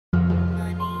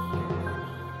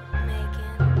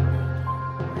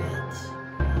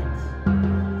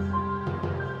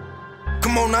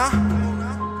Come on now.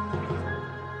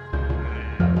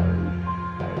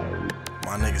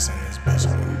 My niggas in this bitch,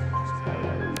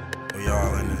 man. We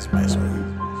all in this bitch,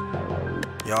 man.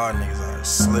 Y'all niggas are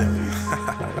slick.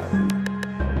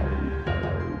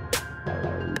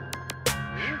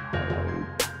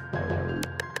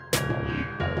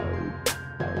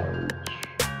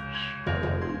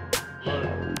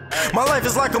 My life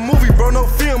is like a movie, bro, no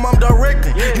film, I'm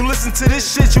directing. You listen to this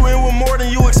shit, you in with more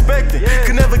than you expected.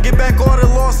 Could never get back all the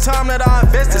lost time that I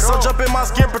invested. So jump in my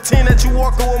skin, pretend that you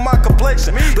walking with my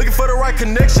complexion. Looking for the right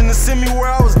connection to send me where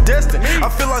I was destined. I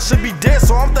feel I should be dead,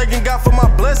 so I'm thanking God for my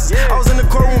blessings. I was in the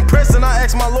courtroom pressing, I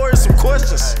asked my lawyer some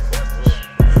questions.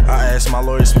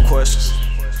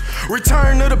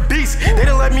 Return to the beast, they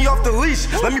done let me off the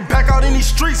leash. Let me back out in these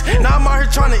streets, now I'm out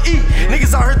here trying to eat.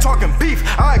 Niggas out here talking beef,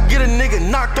 I get a nigga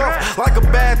knocked off like a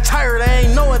bad tire, they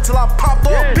ain't know until I popped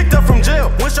off. Picked up from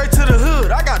jail, went straight to the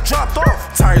hood, I got dropped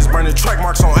off. Tires burning, track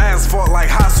marks on asphalt like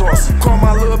hot sauce. Call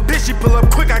my little bitch, she pull up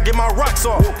quick, I get my rocks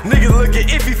off. Niggas looking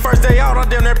iffy, first day out, I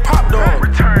down there pop dog.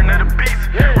 Return to the beast,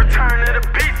 return to the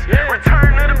beast,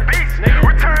 return to the beast,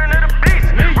 return to the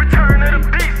beast, return to the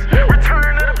beast,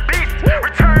 return to the beast,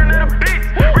 return to the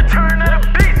beast, return to the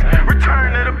beast, return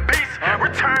to the beast, return to the beast,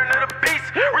 return to the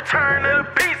beast, return to the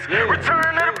beast, return to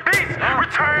the beast,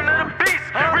 return to the beast,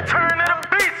 return to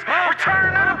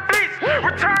the beast,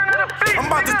 return to the beast. I'm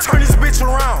about to turn this bitch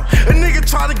around. A nigga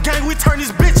try to gang, we turn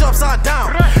this bitch upside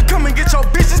down. Come and get your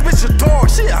bitch, this bitch a dog,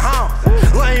 she a hound.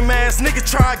 Lame ass nigga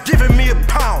try giving me a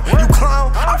pound. You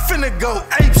clown, I'm finna go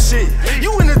ape shit.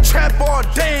 You in the trap all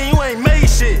day and you ain't made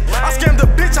shit. I scammed a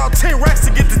bitch out 10 racks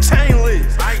to get the chain lit.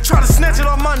 Try to snatch it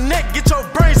off my neck, get your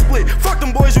brain split. Fuck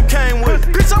them boys you came with.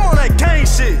 Bitch, I'm on that gang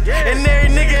shit. And every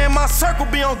nigga in my circle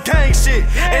be on gang shit.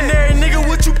 And every nigga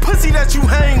with you pussy that you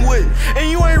hang with. And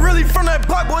you ain't really from that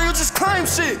block, boy, you just claim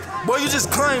shit. Boy, you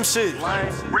just claim shit.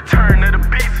 Return to the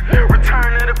beast,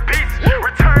 return to the beast,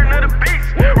 return